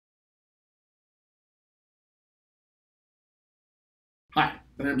Hi,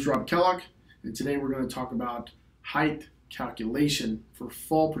 my name is Rob Kellogg, and today we're going to talk about height calculation for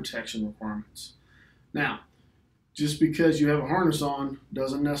fall protection requirements. Now, just because you have a harness on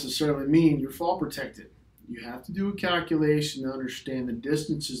doesn't necessarily mean you're fall protected. You have to do a calculation to understand the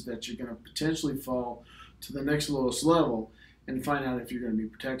distances that you're going to potentially fall to the next lowest level and find out if you're going to be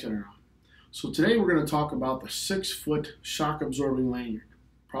protected or not. So today we're going to talk about the 6-foot shock absorbing lanyard.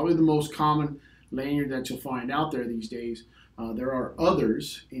 Probably the most common lanyard that you'll find out there these days. There are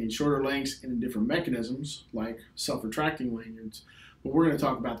others in shorter lengths and in different mechanisms, like self-retracting lanyards, but we're going to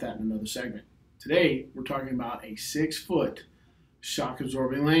talk about that in another segment. Today, we're talking about a 6-foot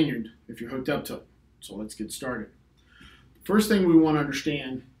shock-absorbing lanyard if you're hooked up to it. So let's get started. First thing we want to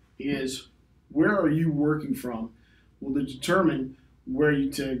understand is where are you working from will determine where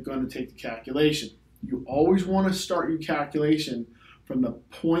you're going to take the calculation. You always want to start your calculation from the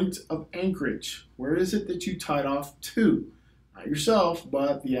point of anchorage. Where is it that you tied off to? Not yourself,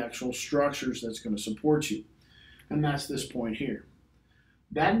 but the actual structures that's going to support you. And that's this point here.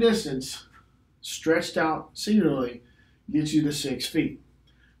 That distance stretched out singularly gets you to 6 feet.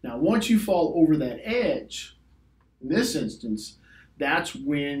 Now once you fall over that edge, in this instance, that's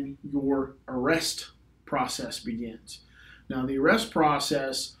when your arrest process begins. Now the arrest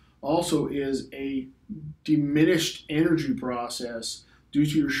process also is a diminished energy process due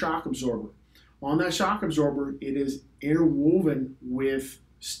to your shock absorber. On that shock absorber, it is interwoven with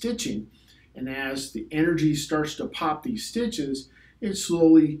stitching, and as the energy starts to pop these stitches, it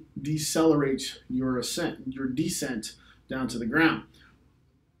slowly decelerates your descent down to the ground,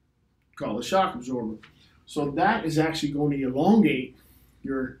 called the shock absorber. So that is actually going to elongate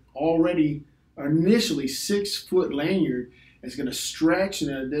your already initially 6-foot lanyard. It's going to stretch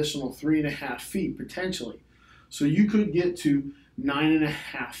an additional 3.5 feet potentially. So you could get to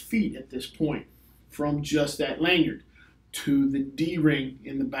 9.5 feet at this point from just that lanyard to the D-ring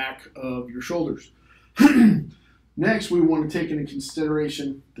in the back of your shoulders. Next, we want to take into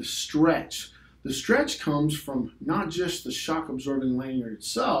consideration the stretch. The stretch comes from not just the shock absorbing lanyard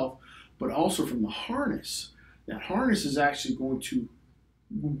itself, but also from the harness. That harness is actually going to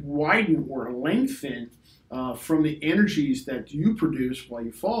widen or lengthen from the energies that you produce while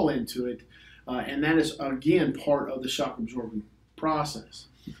you fall into it, and that is again part of the shock absorbing process.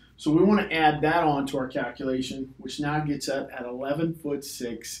 So we want to add that on to our calculation, which now gets up at 11 foot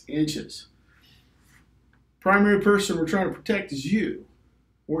 6 inches. Primary person we're trying to protect is you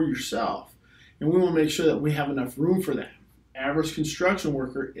or yourself, and we want to make sure that we have enough room for that. Average construction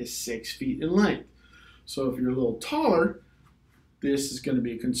worker is 6 feet in length. So if you're a little taller, this is going to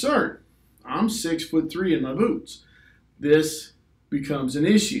be a concern. I'm 6'3" in my boots. This becomes an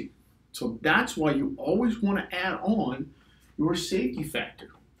issue. So that's why you always want to add on your safety factor.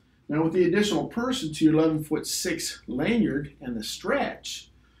 Now with the additional person to your 11 foot 6 lanyard and the stretch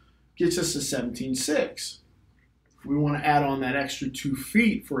gets us to 17.6. We want to add on that extra 2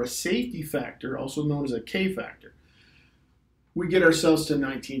 feet for a safety factor, also known as a K factor. We get ourselves to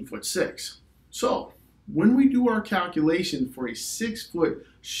 19 foot 6. So when we do our calculation for a 6-foot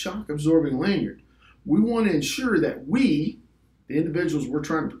shock absorbing lanyard, we want to ensure that we, the individuals we're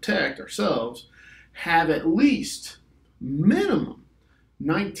trying to protect ourselves, have at least minimum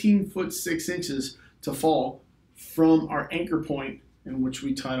 19 foot 6 inches to fall from our anchor point in which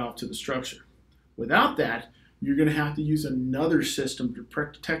we tied off to the structure. Without that, you're going to have to use another system to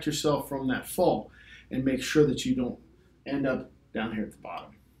protect yourself from that fall and make sure that you don't end up down here at the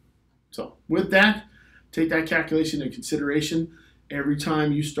bottom. So with that, take that calculation into consideration every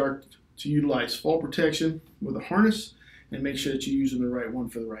time you start to utilize fall protection with a harness, and make sure that you're using the right one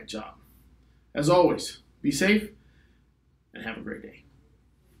for the right job. As always, be safe and have a great day.